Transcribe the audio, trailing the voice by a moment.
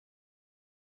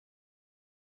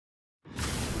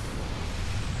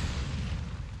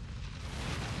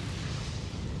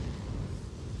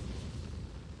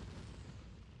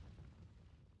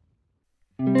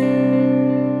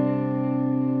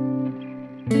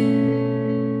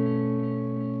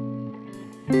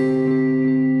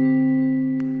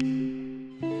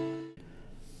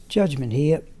Judgment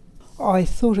here. I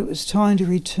thought it was time to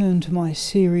return to my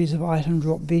series of item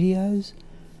drop videos,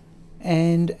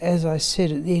 and as I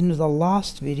said at the end of the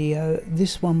last video,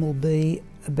 this one will be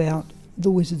about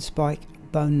the Wizardspike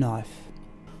bone knife.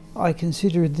 I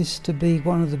consider this to be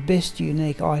one of the best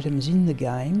unique items in the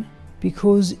game,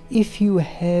 because if you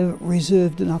have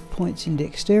reserved enough points in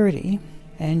dexterity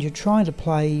and you're trying to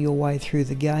play your way through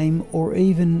the game, or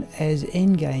even as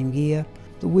endgame gear,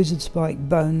 the Wizardspike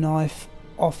bone knife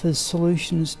offers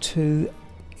solutions to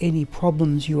any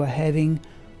problems you are having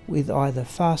with either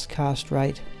fast cast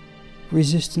rate,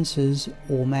 resistances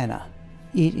or mana.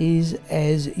 It is,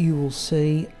 as you will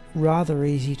see, rather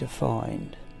easy to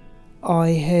find. I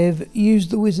have used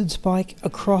the Wizardspike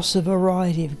across a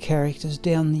variety of characters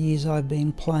down the years I've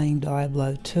been playing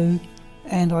Diablo 2,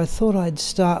 and I thought I'd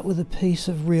start with a piece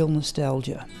of real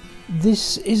nostalgia.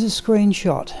 This is a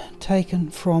screenshot taken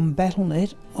from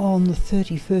Battle.net on the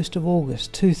 31st of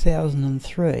August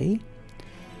 2003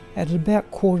 at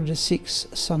about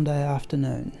 5:45 Sunday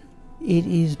afternoon. It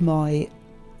is my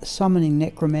summoning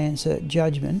necromancer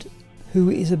Judgment, who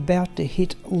is about to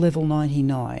hit level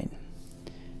 99,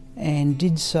 and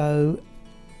did so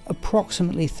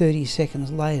approximately 30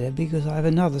 seconds later, because I have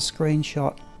another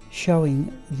screenshot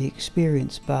showing the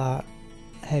experience bar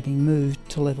having moved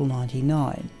to level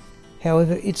 99.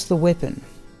 However, it's the weapon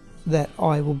that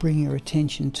I will bring your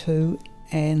attention to,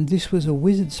 and this was a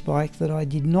Wizardspike that I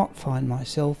did not find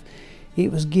myself.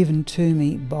 It was given to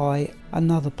me by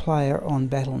another player on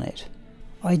Battle.net.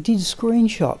 I did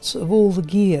screenshots of all the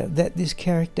gear that this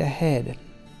character had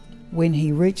when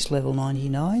he reached level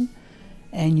 99,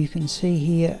 and you can see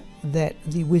here that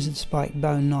the Wizardspike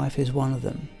bone knife is one of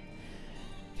them.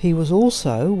 He was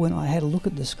also, when I had a look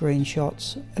at the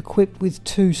screenshots, equipped with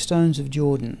 2 Stones of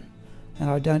Jordan, and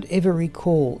I don't ever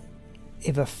recall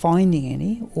ever finding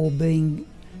any or being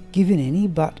given any,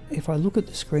 but if I look at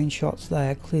the screenshots,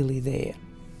 they are clearly there.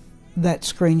 That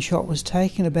screenshot was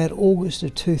taken about August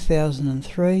of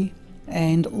 2003,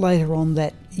 and later on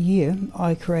that year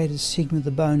I created Sigma the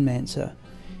Bonemancer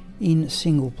in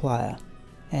single player,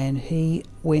 and he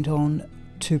went on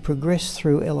to progress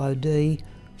through LOD,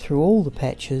 through all the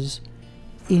patches,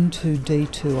 into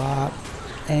D2R,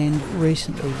 and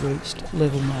recently reached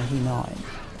level 99.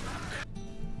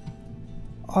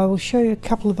 I will show you a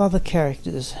couple of other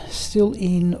characters still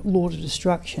in Lord of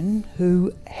Destruction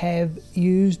who have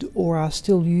used or are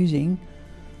still using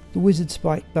the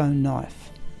Wizardspike bone knife.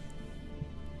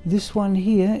 This one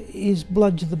here is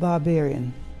Bludge the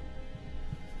Barbarian.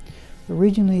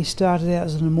 Originally he started out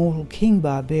as an Immortal King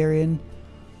Barbarian,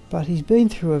 but he's been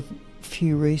through a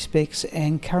few respecs,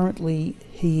 and currently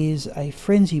he is a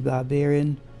Frenzy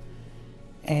Barbarian,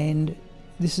 and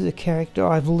this is a character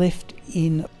I've left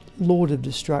in Lord of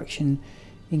Destruction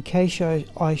in case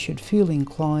I should feel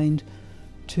inclined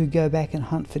to go back and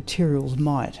hunt for Tyrell's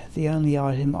Might, the only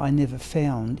item I never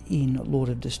found in Lord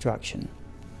of Destruction.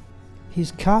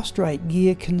 His cast rate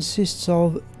gear consists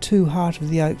of 2 Heart of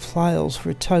the Oak flails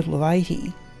for a total of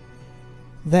 80,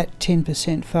 that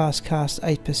 10% fast cast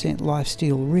 8%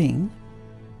 lifesteal ring,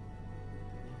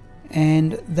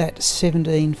 and that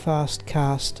 17 fast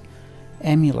cast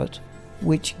amulet,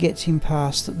 which gets him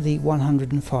past the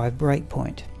 105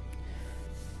 breakpoint.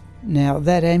 Now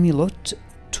that amulet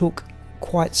took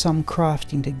quite some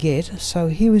crafting to get, so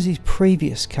here was his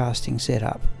previous casting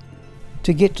setup.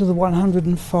 To get to the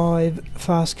 105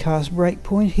 fast cast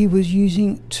breakpoint, he was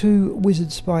using 2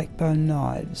 Wizardspike bone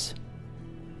knives.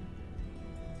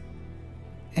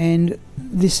 And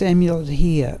this amulet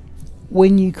here,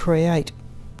 when you create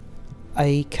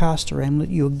a caster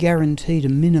amulet, you're guaranteed a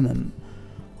minimum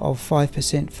of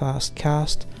 5% fast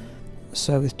cast.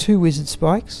 So with 2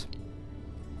 Wizardspikes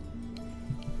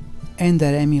and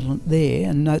that amulet there,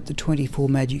 and note the 24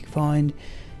 magic find,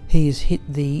 he has hit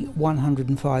the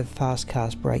 105 fast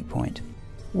cast breakpoint.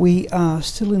 We are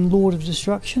still in Lord of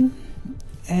Destruction,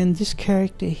 and this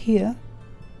character here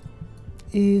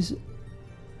is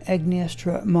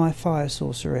Agniastra, my Fire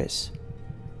Sorceress.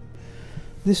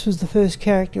 This was the first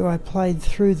character I played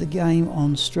through the game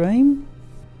on stream,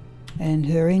 and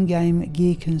her endgame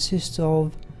gear consists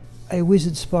of a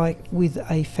Wizardspike with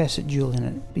a facet jewel in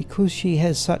it. Because she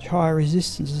has such high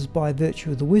resistances by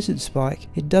virtue of the Wizardspike,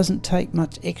 it doesn't take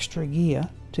much extra gear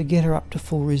to get her up to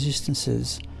full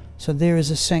resistances. So there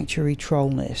is a Sanctuary Troll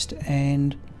Nest,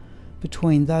 and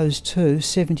between those two,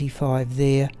 75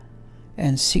 there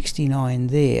and 69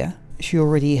 there, she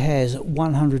already has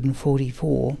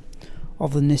 144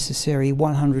 of the necessary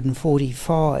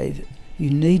 145 you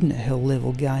need in a Hell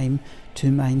level game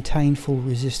to maintain full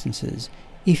resistances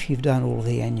if you've done all of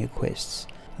the annual quests.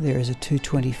 There is a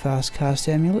 220 fast cast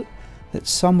amulet, that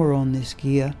somewhere on this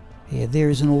gear, yeah, there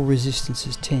is an all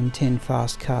resistances 10-10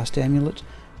 fast cast amulet,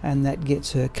 and that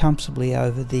gets her comfortably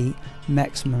over the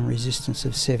maximum resistance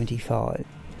of 75.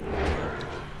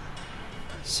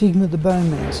 Sigma the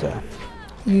Bonemancer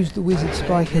used the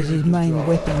Wizardspike as his main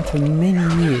weapon for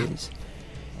many years.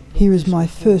 Here is my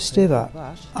first ever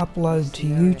upload to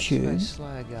YouTube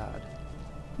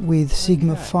with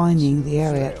Sigma finding the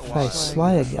Ariat Face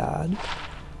Slayer Guard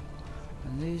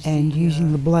and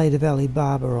using the Blade of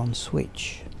Alibaba on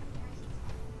Switch.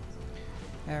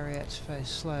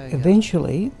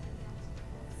 Eventually,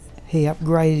 he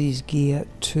upgraded his gear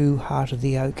to Heart of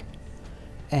the Oak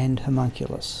and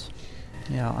Homunculus.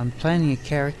 Now, I'm planning a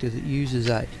character that uses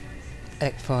a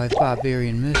Act 5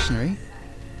 Barbarian Mercenary,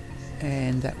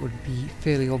 and that would be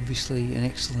fairly obviously an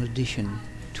excellent addition.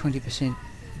 20%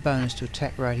 bonus to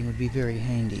attack rating would be very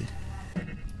handy.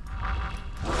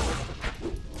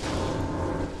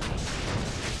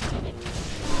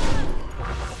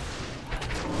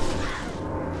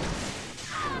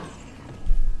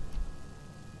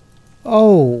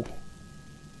 Oh,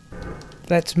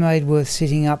 that's made worth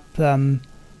sitting up,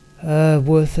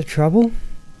 worth the trouble.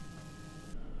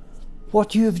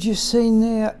 What you have just seen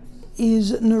there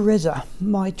is Nereza,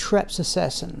 my Traps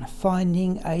assassin,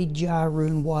 finding a jar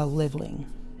rune while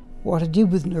levelling. What I did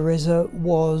with Nereza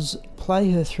was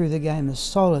play her through the game as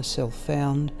solo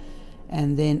self-found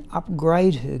and then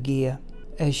upgrade her gear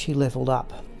as she levelled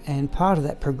up. And part of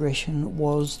that progression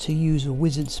was to use a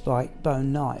Wizardspike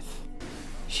bone knife.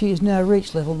 She has now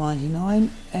reached level 99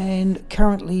 and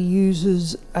currently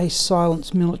uses a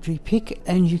silenced military pick,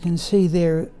 and you can see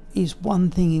there is one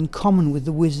thing in common with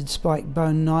the Wizardspike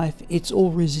bone knife: it's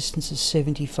all resistance is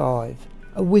 75.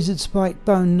 A Wizardspike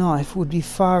bone knife would be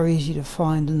far easier to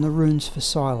find than the runes for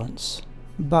silence,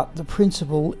 but the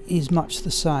principle is much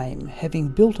the same. Having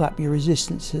built up your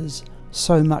resistances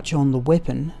so much on the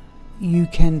weapon, you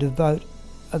can devote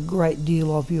a great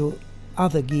deal of your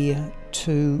other gear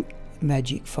to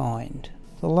magic find.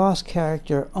 The last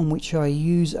character on which I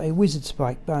use a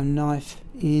Wizardspike bone knife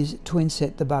is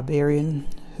Twinset the Barbarian,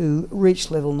 who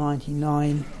reached level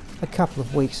 99 a couple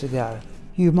of weeks ago.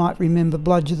 You might remember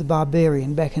Bludger the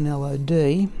Barbarian back in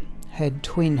LOD had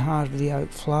twin Heart of the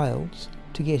Oak flails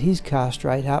to get his cast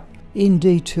rate up. In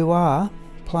D2R,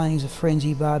 playing as a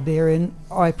Frenzy Barbarian,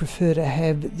 I prefer to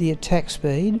have the attack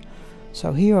speed,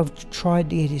 so here I've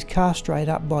tried to get his cast rate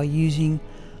up by using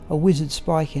a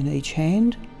Wizardspike in each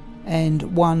hand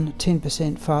and one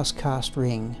 10% fast cast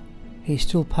ring. He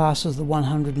still passes the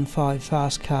 105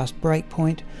 fast cast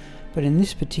breakpoint, but in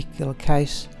this particular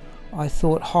case I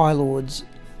thought High Lords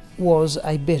was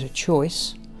a better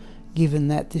choice, given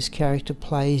that this character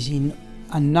plays in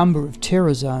a number of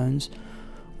terror zones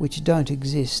which don't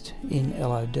exist in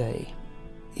LOD.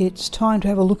 It's time to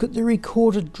have a look at the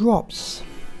recorded drops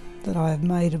that I have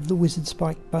made of the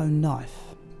Wizardspike bone knife.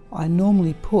 I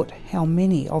normally put how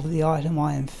many of the item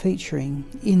I am featuring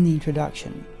in the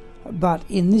introduction, but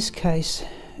in this case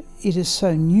it is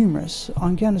so numerous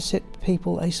I'm going to set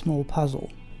people a small puzzle,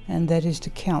 and that is to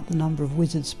count the number of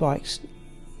Wizardspikes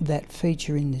that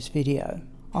feature in this video.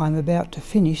 I'm about to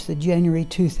finish the January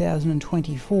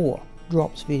 2024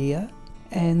 drops video,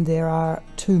 and there are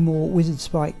 2 more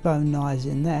Wizardspike bone knives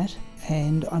in that,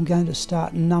 and I'm going to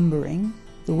start numbering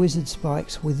the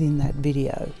Wizardspikes within that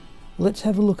video. Let's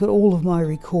have a look at all of my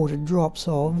recorded drops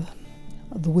of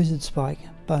the Wizardspike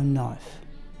bone knife.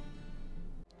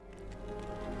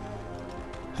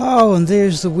 Oh, and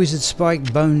there's the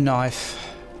Wizardspike bone knife.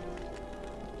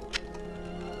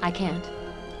 I can't.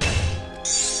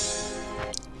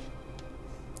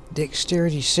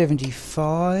 Dexterity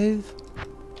 75.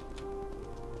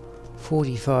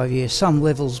 45, yeah, some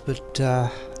levels but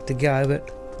to go, but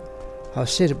I've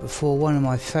said it before, one of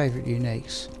my favourite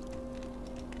uniques.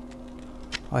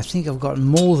 I think I've got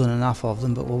more than enough of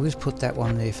them, but we'll just put that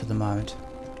one there for the moment.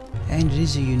 And it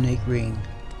is a unique ring.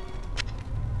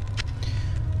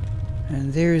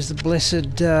 And there is the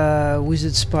blessed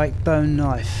Wizardspike bone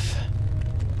knife.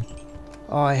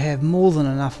 I have more than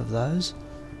enough of those.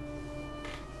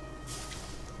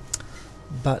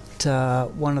 But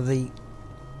one of the,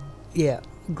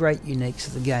 great uniques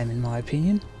of the game in my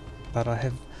opinion. But I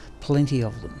have plenty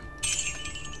of them.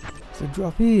 The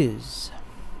drop is...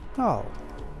 oh.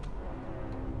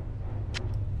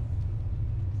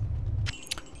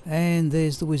 And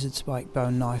there's the Wizardspike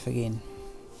bone knife again.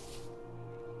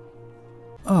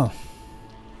 Oh.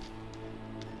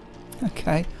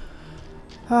 Okay.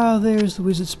 Ah, there's the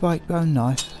Wizardspike bone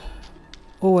knife.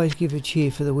 Always give a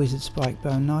cheer for the Wizardspike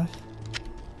bone knife.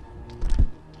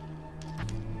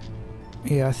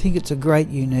 Yeah, I think it's a great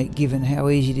unique given how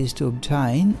easy it is to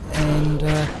obtain, and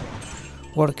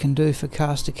what it can do for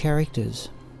caster characters.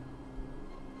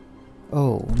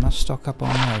 Oh, we must stock up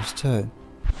on those too.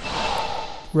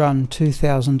 Run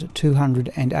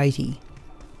 2280.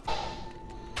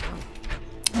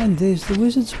 And there's the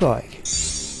Wizardspike.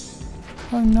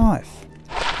 Oh, knife.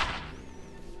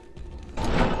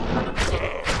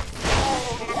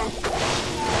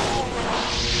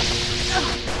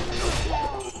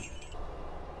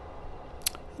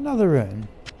 Another rune.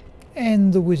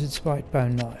 And the Wizardspike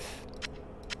bone knife.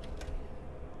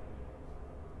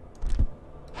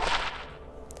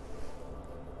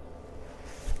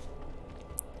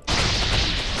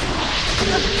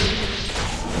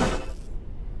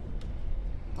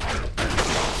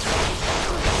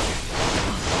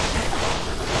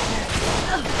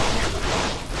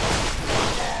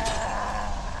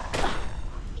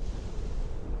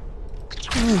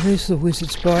 Oh, there's the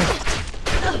Wizardspike.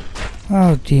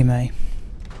 Oh dear me.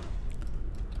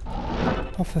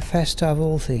 Off a fast of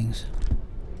all things.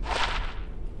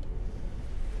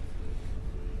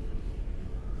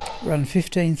 Run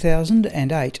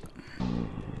 15,008.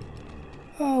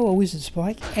 Oh, a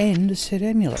Wizardspike and a set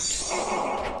amulet.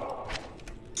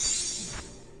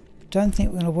 Don't think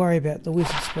we're going to worry about the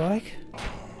Wizardspike.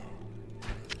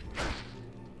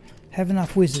 Have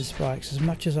enough Wizardspikes, as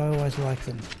much as I always like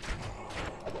them.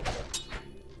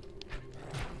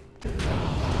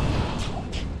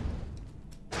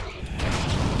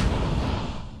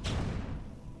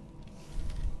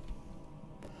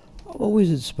 A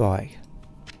Wizardspike.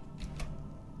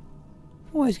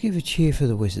 Always give a cheer for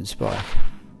the Wizardspike.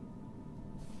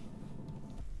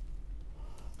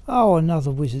 Oh, another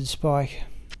Wizardspike.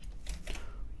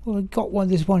 Well, I got one.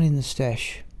 There's one in the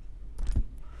stash.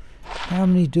 How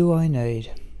many do I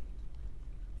need?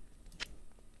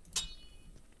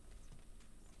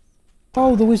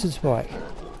 Oh, the Wizardspike.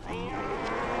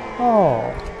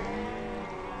 Oh.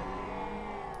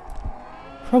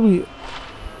 Probably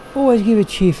always give a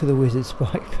cheer for the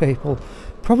Wizardspike, people.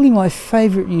 Probably my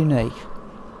favourite unique.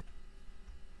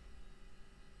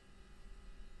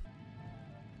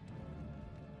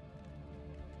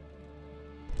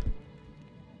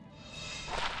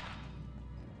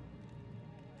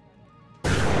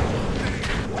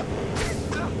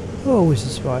 Oh,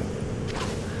 Wizardspike.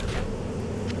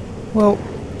 Well,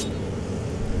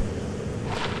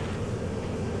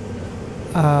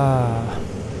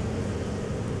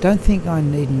 don't think I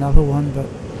need another one, but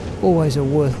always a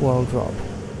worthwhile drop.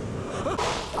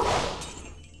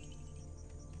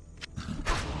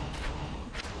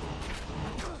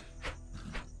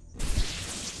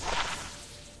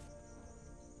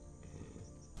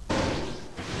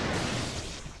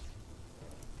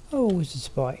 Oh,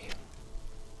 Wizardspike.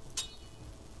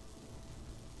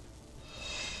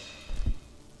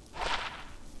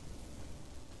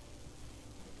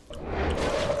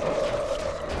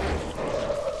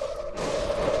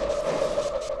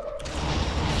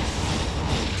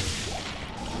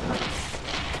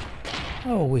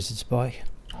 Oh, Wizardspike.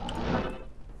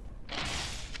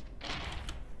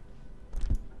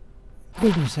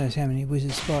 Goodness knows how many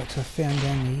Wizardspikes I've found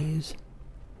down the years.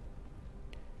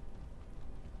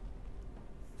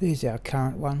 There's our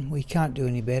current one. We can't do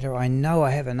any better. I know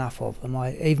I have enough of them.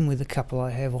 Even with the couple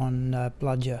I have on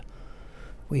Bludger,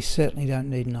 we certainly don't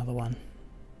need another one.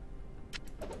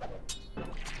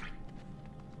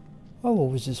 Oh, a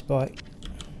Wizardspike.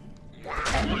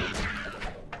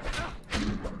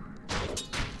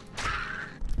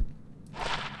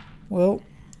 Well,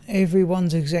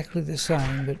 everyone's exactly the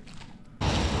same, but...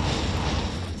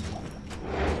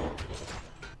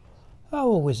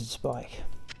 Oh, a Wizardspike.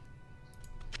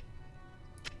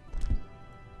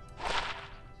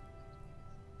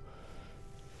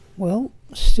 Well,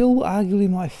 still arguably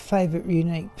my favourite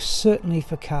unique, certainly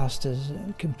for casters.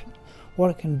 What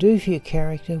it can do for your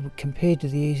character compared to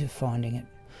the ease of finding it.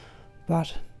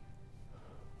 But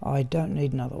I don't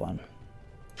need another one.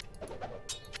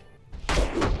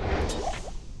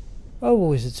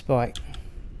 Oh, a Wizardspike.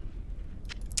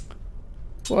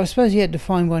 Well, I suppose you had to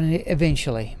find one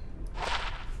eventually.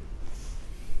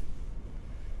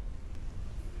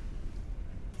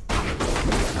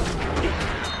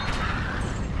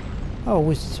 Oh,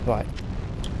 Wizardspike.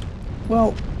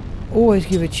 Well, always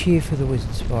give a cheer for the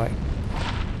Wizardspike.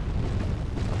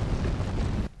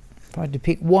 If I had to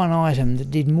pick one item that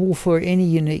did more for any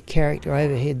unique character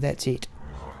overhead, that's it.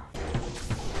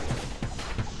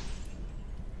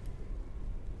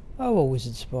 Oh, a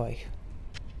Wizardspike.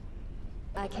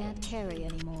 I can't carry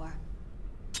anymore.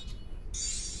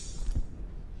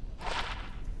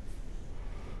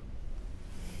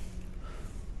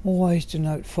 Always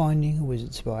denote finding a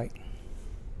Wizardspike.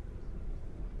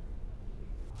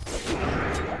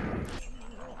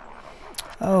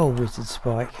 Oh,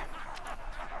 Wizardspike.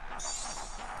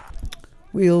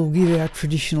 We'll give our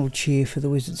traditional cheer for the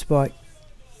Wizardspike.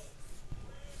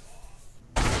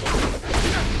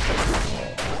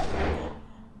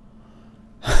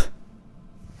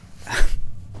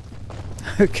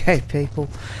 Okay, people.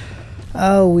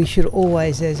 Oh, we should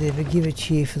always, as ever, give a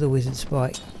cheer for the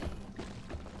Wizardspike.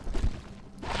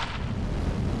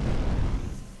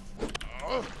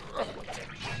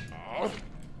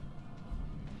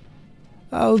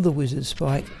 Oh, the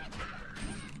Wizardspike.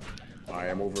 I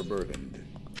am overburdened.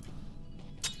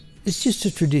 It's just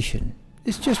a tradition.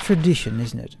 It's just tradition,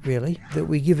 isn't it, really, that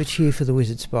we give a cheer for the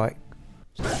Wizardspike.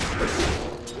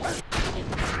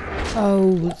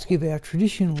 Oh, let's give our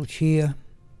traditional cheer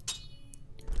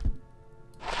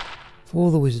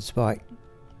for the Wizardspike.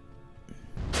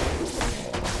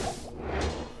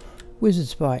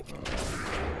 Wizardspike.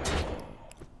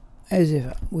 As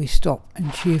ever, we stop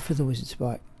and cheer for the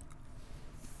Wizardspike.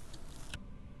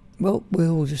 Well,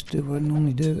 we'll just do what I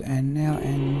normally do and now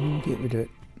and get rid of it.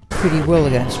 Pretty well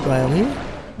against Braille here.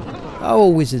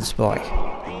 Oh,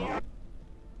 Wizardspike.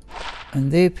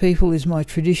 And there, people, is my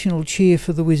traditional cheer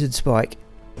for the Wizardspike.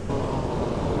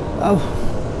 Oh.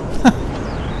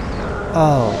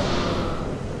 Oh.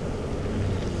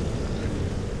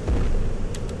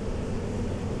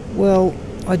 Well,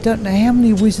 I don't know how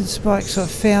many Wizardspikes I've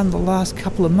found the last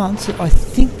couple of months. I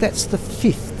think that's the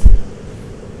 5th.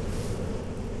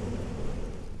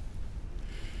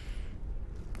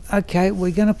 Okay,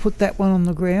 we're going to put that one on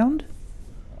the ground.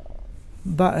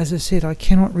 But as I said, I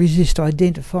cannot resist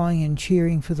identifying and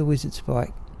cheering for the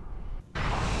Wizardspike.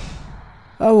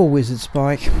 Oh, a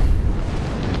Wizardspike.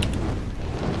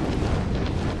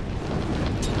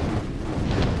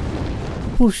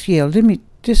 Well, yeah, let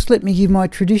me give my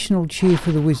traditional cheer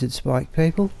for the Wizardspike,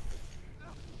 people.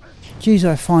 Geez,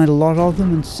 I find a lot of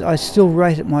them, and I still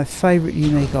rate it my favourite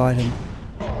unique item.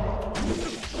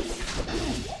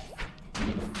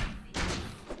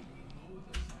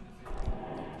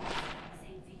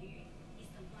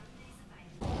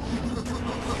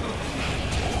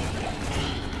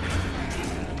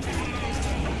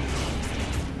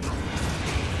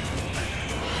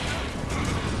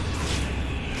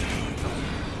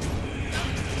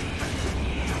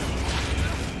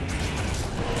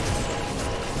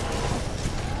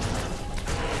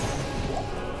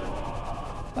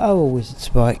 Oh, a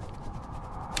Wizardspike.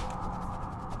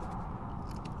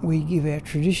 We give our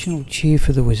traditional cheer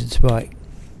for the Wizardspike.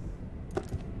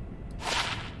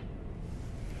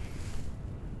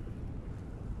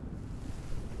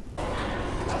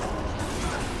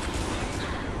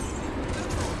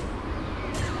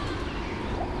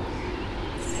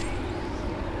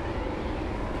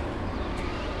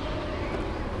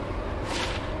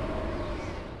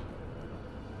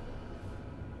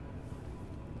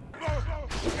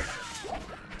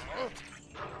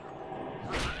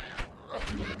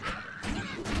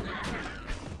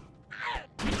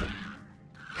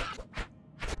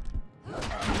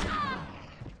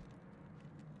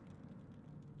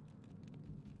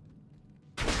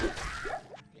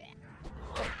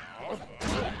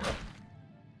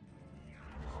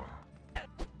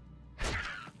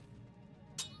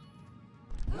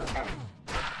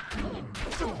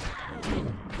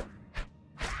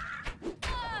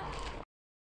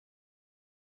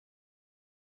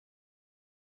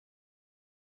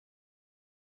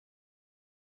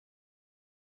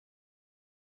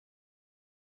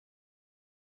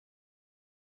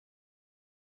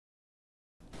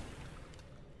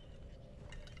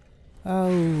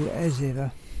 Oh, as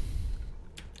ever,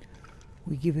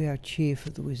 we give our cheer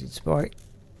for the Wizardspike.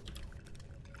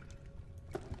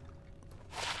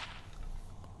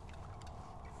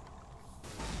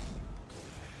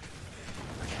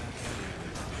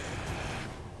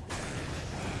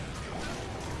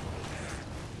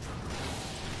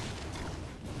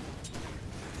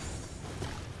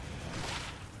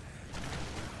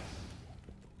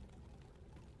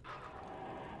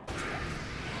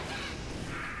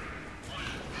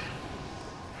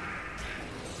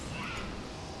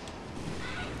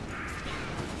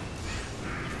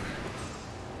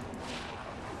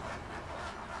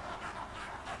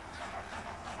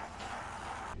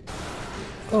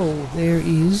 Oh, there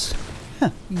is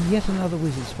yet another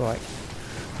Wizardspike.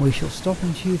 We shall stop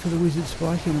and cheer for the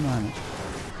Wizardspike in a moment.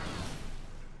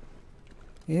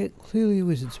 Yeah, clearly a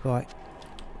Wizardspike.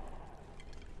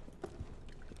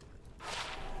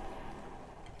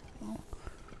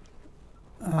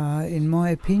 In my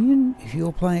opinion, if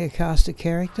you're playing a caster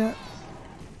character,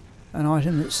 an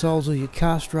item that solves all your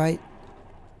cast rate,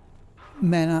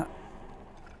 mana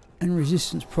and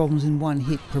resistance problems in one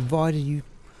hit, provided you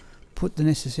put the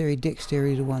necessary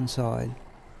dexterity to one side.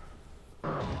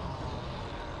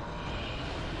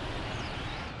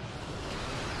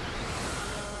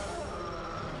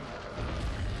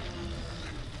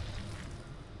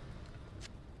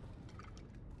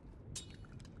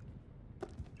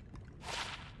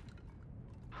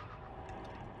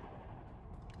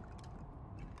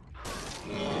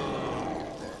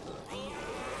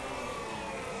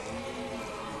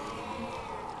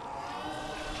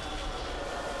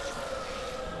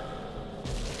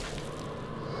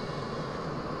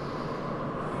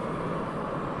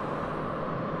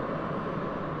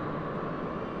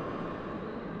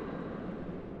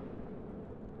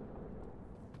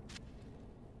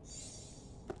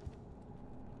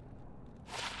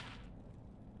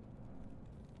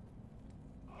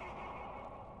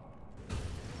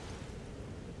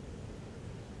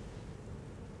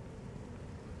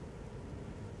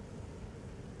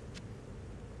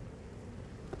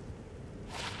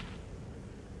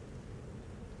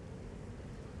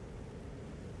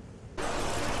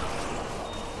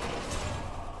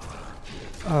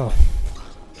 Oh,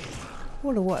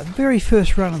 what a very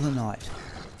first run of the night.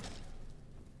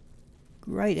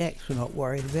 Great axe we're not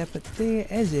worried about, but there,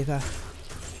 as ever,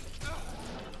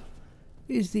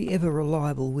 is the ever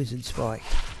reliable Wizardspike.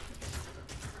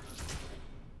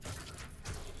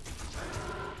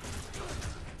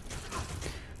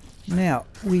 Now,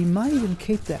 we may even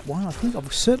keep that one. I think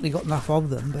I've certainly got enough of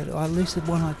them, but at least the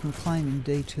one I can claim in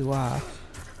D2R.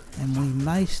 And we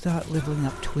may start leveling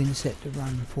up twin set to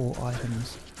run 4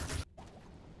 items.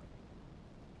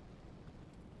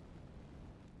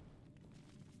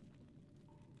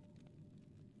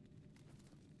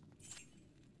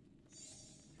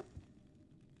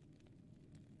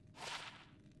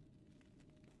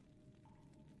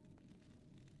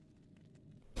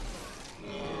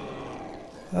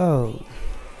 Oh.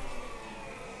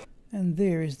 And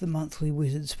there is the monthly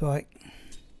Wizardspike.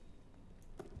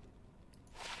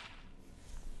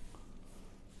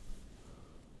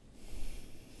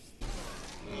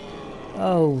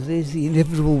 Oh, there's the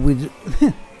inevitable wizard.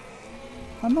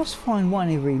 I must find one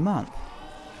every month.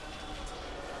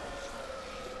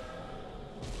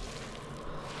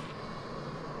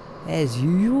 As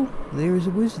usual, there is a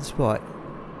Wizardspike.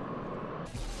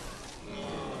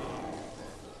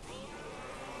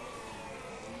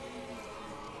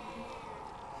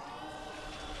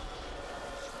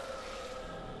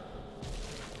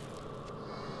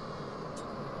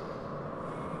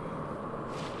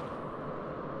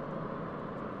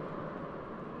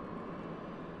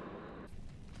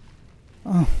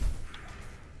 Oh.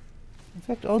 In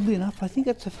fact, oddly enough, I think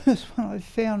that's the first one I've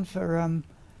found for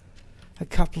a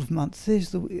couple of months.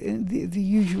 There's the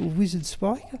usual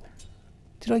Wizardspike.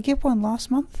 Did I get one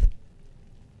last month?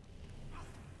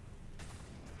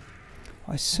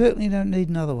 I certainly don't need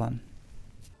another one.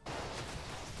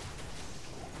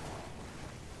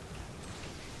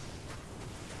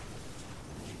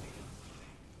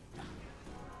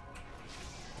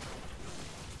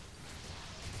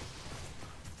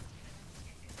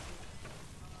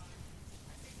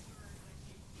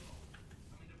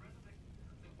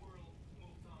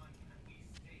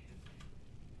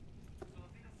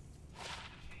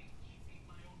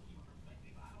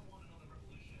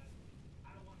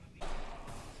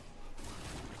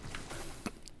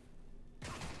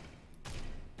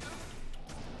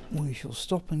 We shall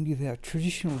stop and give our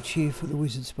traditional cheer for the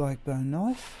Wizardspike bone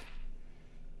knife,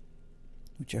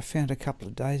 which I found a couple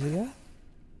of days ago.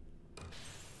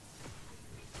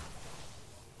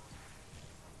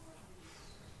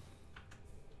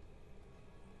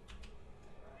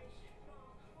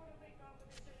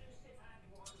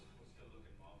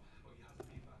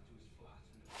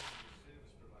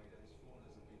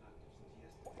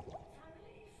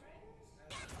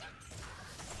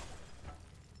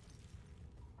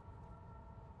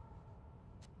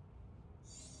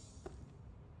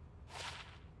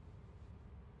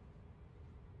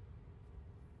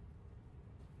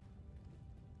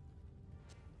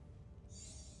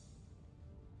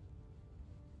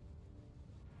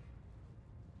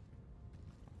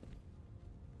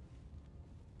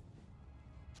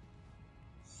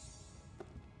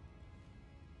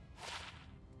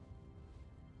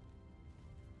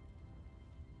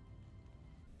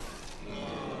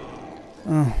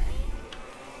 Oh.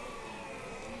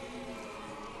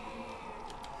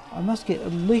 I must get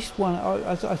at least one.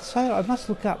 I'd say I must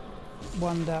look up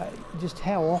one day just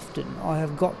how often I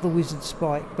have got the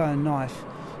Wizardspike bone knife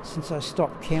since I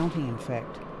stopped counting, in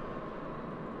fact.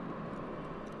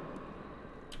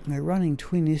 We're running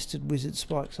twin-isted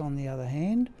Wizardspikes on the other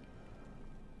hand.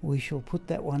 We shall put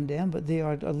that one down, but there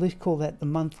I'd at least call that the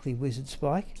monthly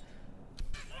Wizardspike.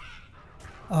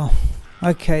 Oh,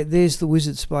 okay, there's the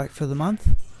Wizardspike for the month.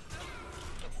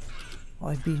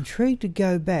 I'd be intrigued to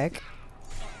go back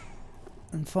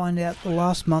and find out the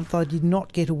last month I did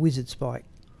not get a Wizardspike.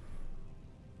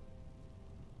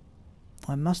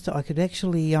 I could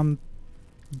actually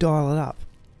dial it up.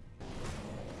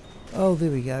 Oh,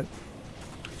 there we go.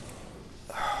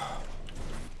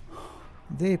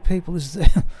 There, people, is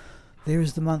there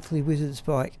is the monthly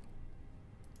Wizardspike.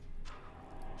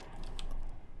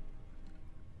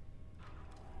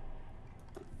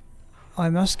 I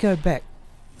must go back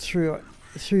through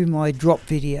my drop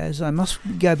videos. I must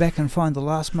go back and find the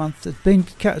last month.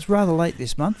 It's rather late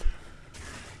this month,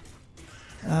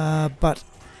 but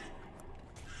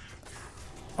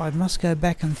I must go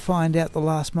back and find out the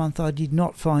last month I did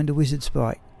not find a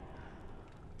Wizardspike.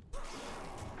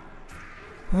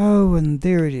 Oh, and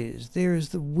there it is. There is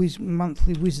the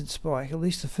monthly Wizardspike, at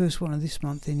least the first one of this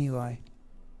month anyway.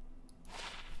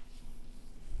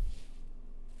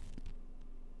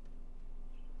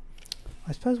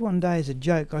 I suppose one day as a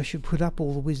joke I should put up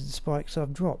all the Wizardspikes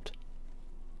I've dropped.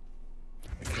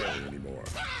 I can't anymore.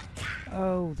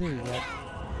 Oh, there you go.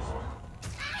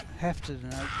 Have to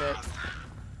denote that.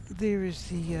 There is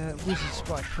the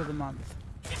Wizardspike for the month.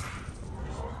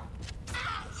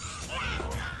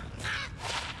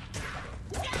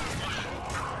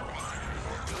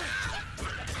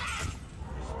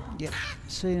 Yep,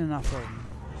 seen enough of them.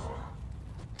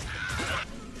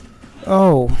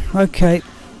 Oh, okay.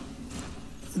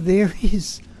 There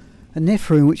is a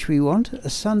Nephrim which we want, a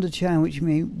Sunder Chain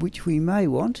which we may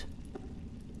want.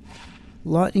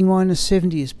 Lightning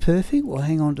 -70 is perfect, we'll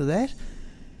hang on to that.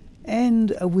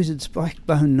 And a Wizardspike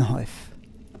bone knife,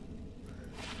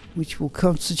 which will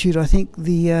constitute, I think,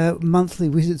 the monthly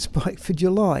Wizardspike for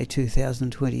July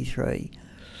 2023.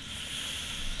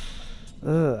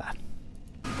 Oh,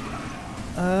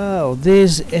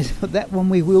 there's that one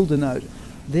we will denote.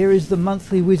 There is the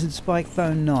monthly Wizardspike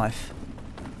bone knife.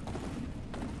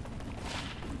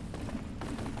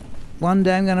 One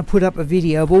day I'm going to put up a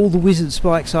video of all the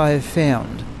Wizardspikes I have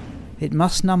found. It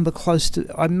must number close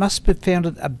to... I must have found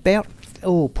it about,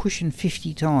 pushing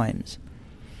 50 times.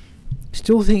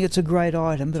 Still think it's a great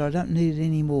item, but I don't need it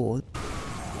anymore.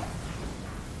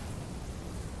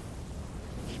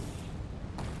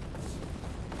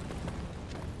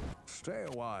 Stay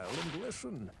a while and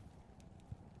listen.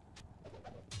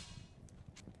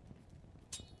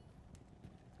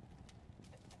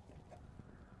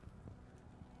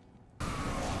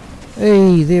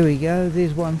 Hey, there we go.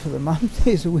 There's one for the month.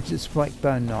 There's a Wizardspike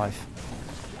bone knife.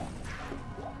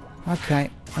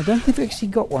 Okay, I don't think I've actually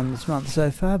got one this month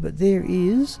so far, but there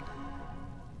is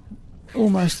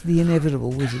almost the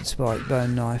inevitable Wizardspike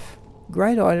bone knife.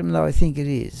 Great item though, I think it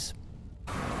is.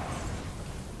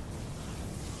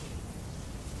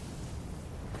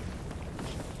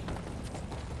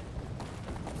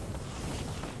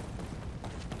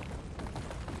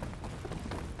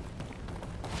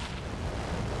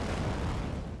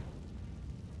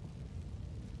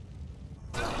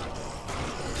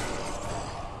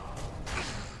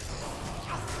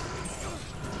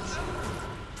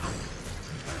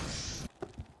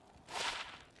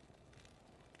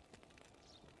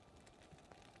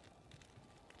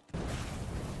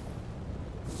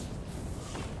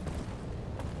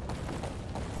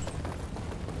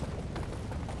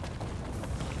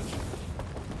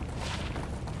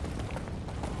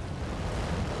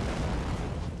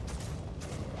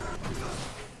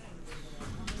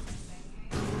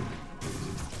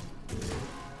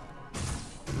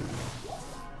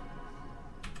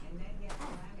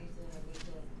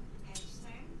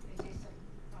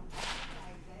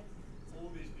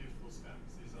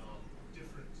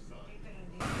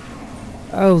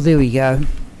 Oh, there we go.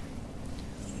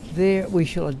 There, we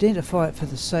shall identify it for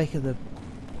the sake of the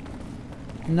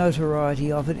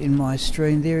notoriety of it in my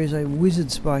stream. There is a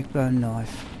Wizardspike bone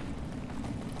knife.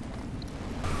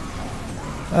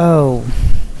 Oh.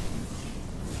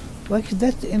 Like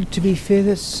that, to be fair,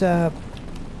 that's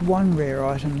one rare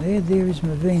item there. There is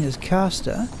Mavina's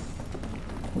caster,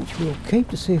 which we'll keep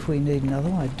to see if we need another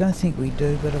one. I don't think we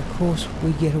do, but of course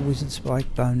we get a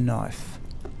Wizardspike bone knife.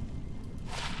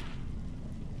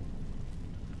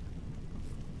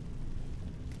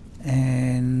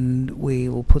 And we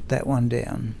will put that one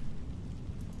down.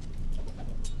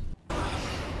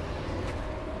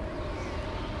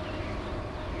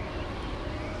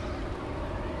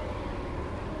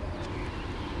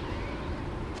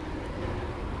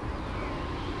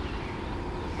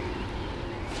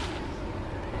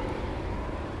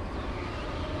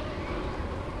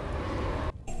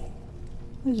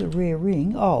 There's a rare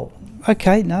ring. Oh,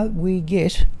 okay, no, we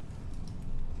get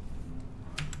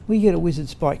We get a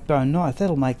Wizardspike bone knife,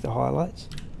 that'll make the highlights.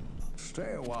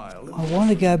 Stay a while. I want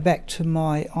to go back to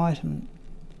my item.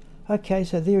 Okay,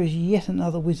 so there is yet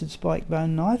another Wizardspike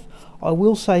bone knife. I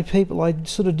will say, people, I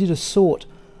sort of did a sort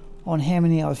on how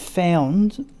many I've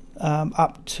found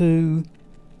up to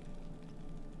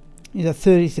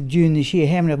 30th of June this year.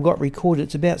 How many I've got recorded?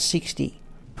 It's about 60.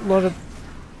 A lot of...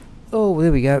 Oh,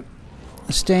 there we go.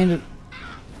 A standard...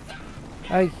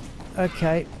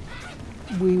 Okay,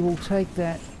 we will take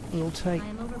that. We'll take...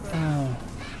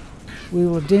 we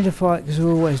will identify it, because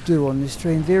we always do on this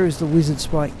stream. There is the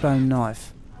Wizardspike bone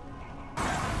knife.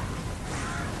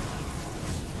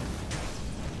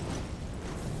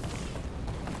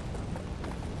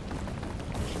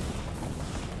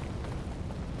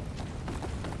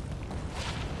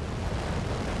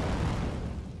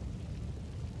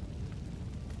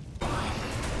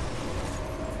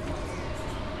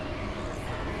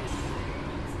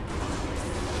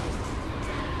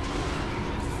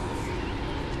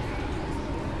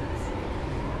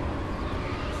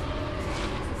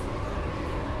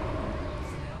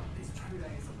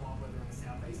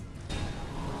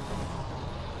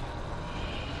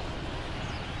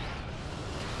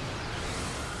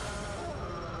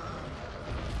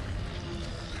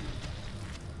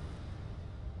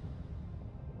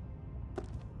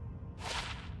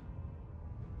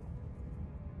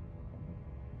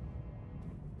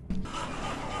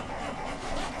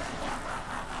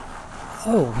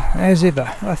 Oh, as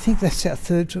ever, I think that's our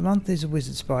third month. There's a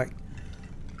Wizardspike.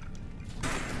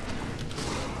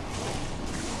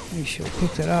 We shall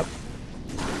pick that up.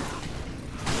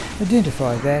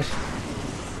 Identify that.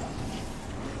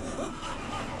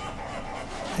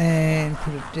 And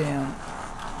put it down.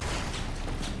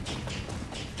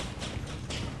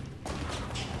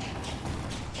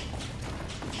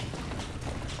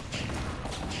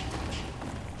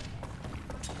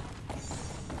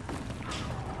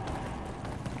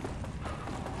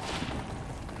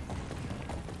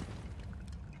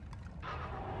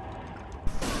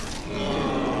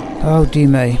 Oh dear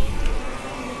me.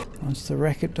 Once the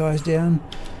racket dies down,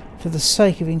 for the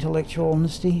sake of intellectual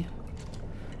honesty,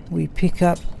 we pick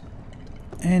up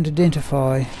and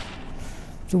identify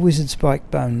the Wizardspike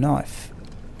bone knife.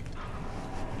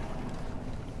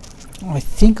 I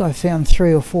think I found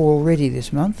 3 or 4 already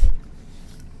this month.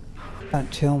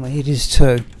 Don't tell me, it is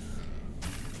 2.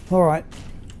 Alright.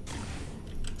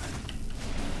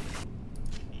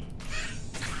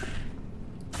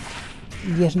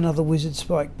 Yet another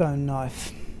Wizardspike bone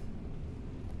knife.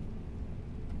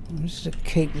 I'm just going to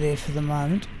keep there for the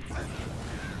moment.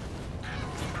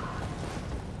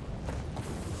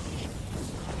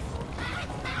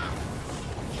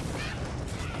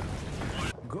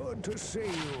 Good to see you.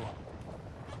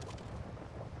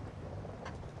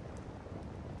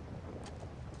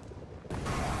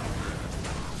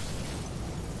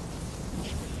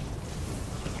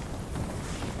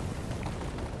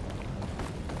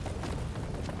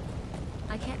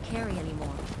 I can't carry anymore.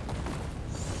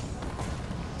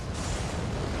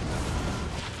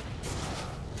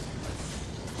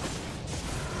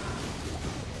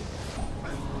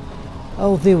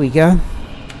 Oh, there we go.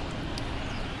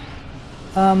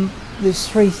 There's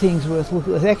 3 things worth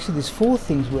looking at. Actually, there's 4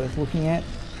 things worth looking at.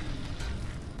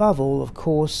 Above all, of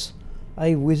course,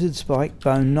 a Wizardspike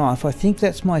bone knife. I think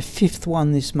that's my 5th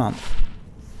one this month.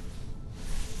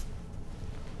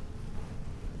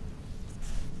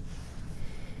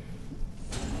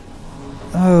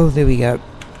 Oh, there we go.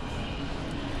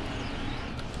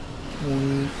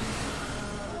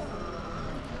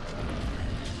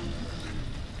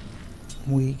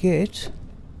 We get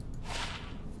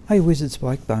a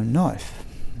Wizardspike bone knife.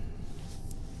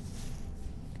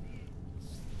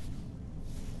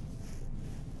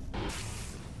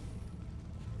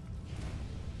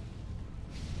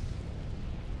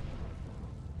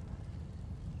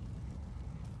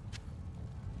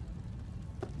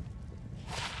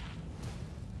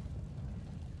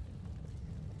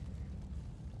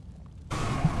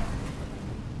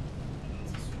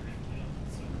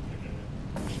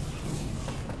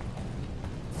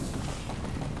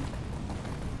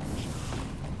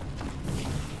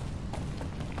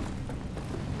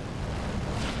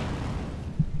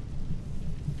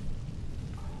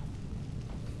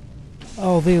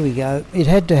 Oh, there we go. It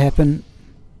had to happen.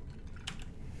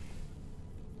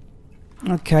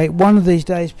 Okay, one of these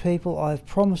days, people, I've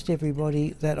promised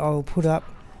everybody that I will put up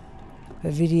a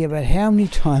video about how many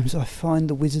times I find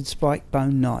the Wizardspike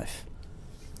bone knife.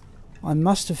 I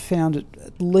must have found it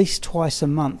at least twice a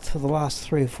month for the last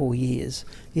 3 or 4 years.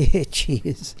 Yeah,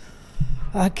 cheers.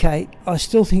 Okay, I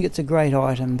still think it's a great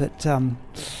item, but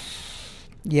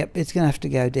yep, it's going to have to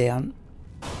go down.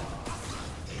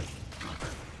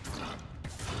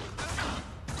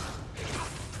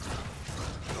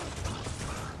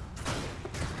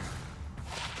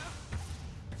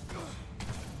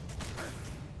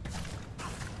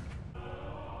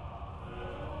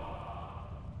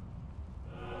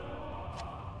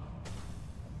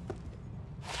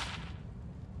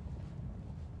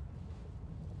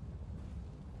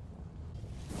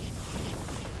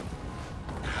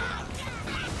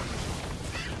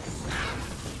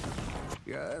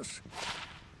 this?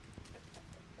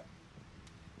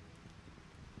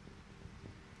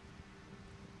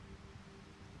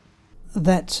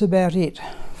 That's about it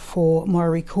for my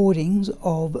recordings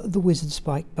of the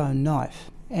Wizardspike bone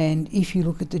knife. And if you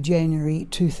look at the January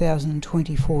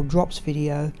 2024 drops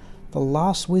video, the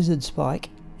last Wizardspike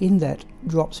in that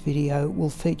drops video will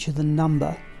feature the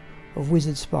number of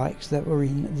Wizardspikes that were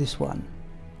in this one.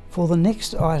 For the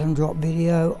next item drop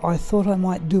video, I thought I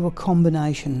might do a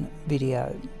combination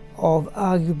video of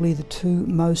arguably the two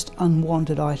most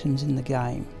unwanted items in the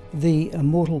game, the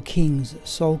Immortal King's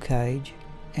Soul Cage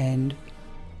and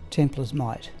Templar's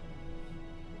Might.